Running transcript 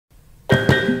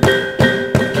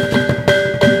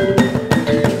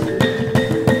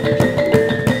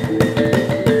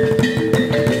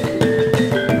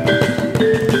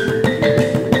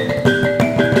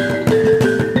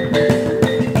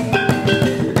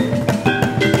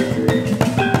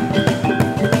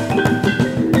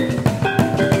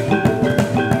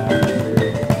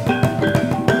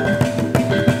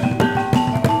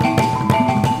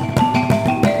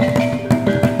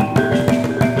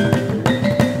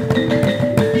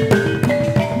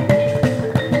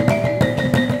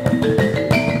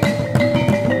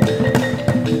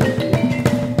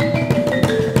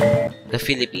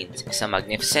is a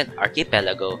magnificent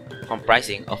archipelago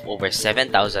comprising of over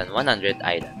 7,100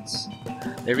 islands.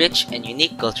 The rich and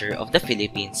unique culture of the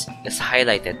Philippines is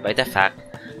highlighted by the fact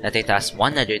that it has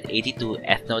 182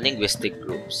 ethno-linguistic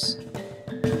groups.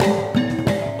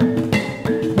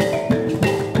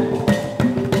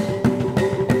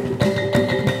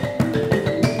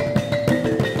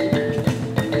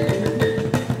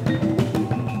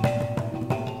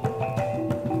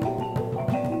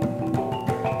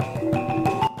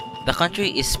 The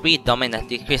country is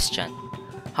predominantly Christian.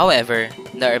 However,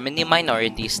 there are many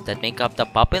minorities that make up the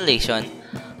population,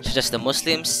 such as the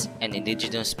Muslims and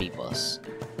indigenous peoples.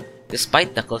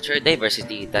 Despite the cultural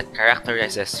diversity that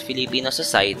characterizes Filipino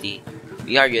society,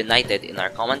 we are united in our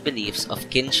common beliefs of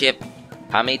kinship,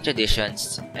 family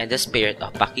traditions, and the spirit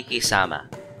of pakikisama,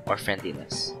 or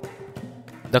friendliness.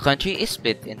 The country is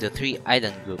split into 3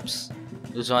 island groups: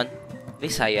 Luzon,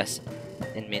 Visayas,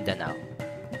 and Mindanao.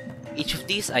 Each of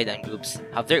these island groups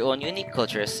have their own unique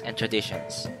cultures and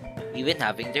traditions, even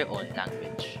having their own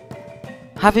language.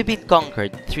 Having been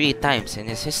conquered 3 times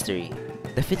in its history,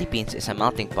 the Philippines is a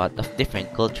melting pot of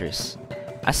different cultures,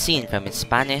 as seen from its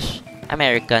Spanish,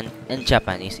 American, and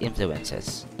Japanese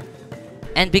influences.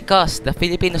 And because the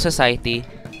Filipino society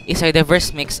is a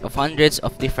diverse mix of hundreds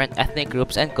of different ethnic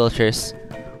groups and cultures,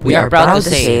 we are proud to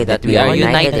say that we are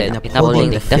united in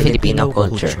upholding the Filipino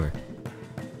culture.